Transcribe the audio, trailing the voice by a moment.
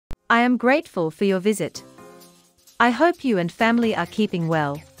I am grateful for your visit. I hope you and family are keeping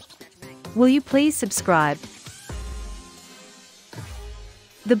well. Will you please subscribe?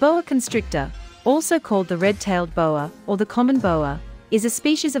 The boa constrictor, also called the red-tailed boa or the common boa, is a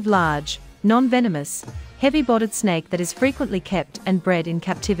species of large, non-venomous, heavy-bodied snake that is frequently kept and bred in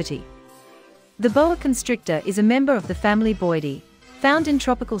captivity. The boa constrictor is a member of the family Boidae, found in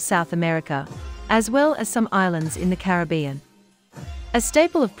tropical South America, as well as some islands in the Caribbean. A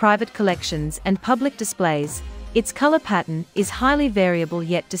staple of private collections and public displays, its color pattern is highly variable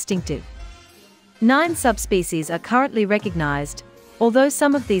yet distinctive. 9 subspecies are currently recognized, although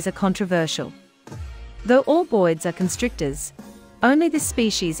some of these are controversial. Though all boids are constrictors, only this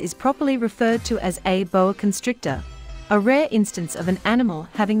species is properly referred to as a boa constrictor, a rare instance of an animal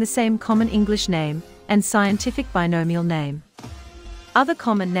having the same common English name and scientific binomial name. Other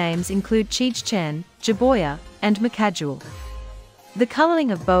common names include chij-chan, jiboia, and macajuel. The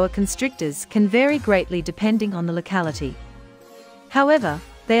coloring of boa constrictors can vary greatly depending on the locality. However,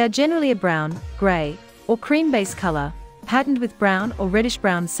 they are generally a brown, gray, or cream-based color, patterned with brown or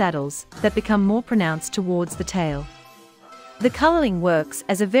reddish-brown saddles that become more pronounced towards the tail. The coloring works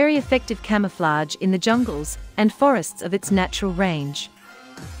as a very effective camouflage in the jungles and forests of its natural range.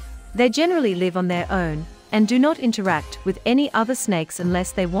 They generally live on their own and do not interact with any other snakes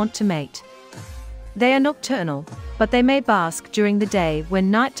unless they want to mate. They are nocturnal, but they may bask during the day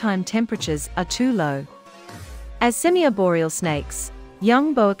when nighttime temperatures are too low. As semi-arboreal snakes,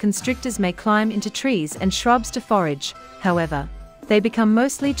 young boa constrictors may climb into trees and shrubs to forage. However, they become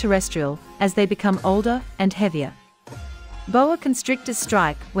mostly terrestrial as they become older and heavier. Boa constrictors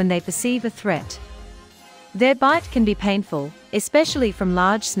strike when they perceive a threat. Their bite can be painful, especially from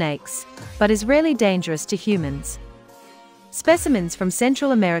large snakes, but is rarely dangerous to humans. Specimens from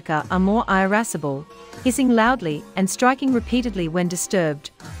Central America are more irascible, hissing loudly and striking repeatedly when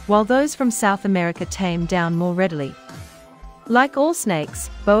disturbed, while those from South America tame down more readily. Like all snakes,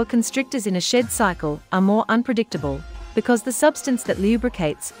 boa constrictors in a shed cycle are more unpredictable, because the substance that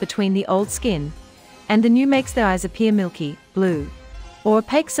lubricates between the old skin and the new makes their eyes appear milky, blue, or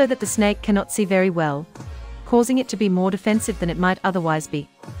opaque so that the snake cannot see very well, causing it to be more defensive than it might otherwise be.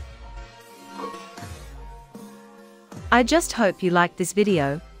 I just hope you liked this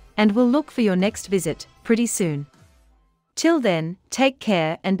video, and will look for your next visit pretty soon. Till then, take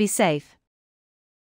care and be safe.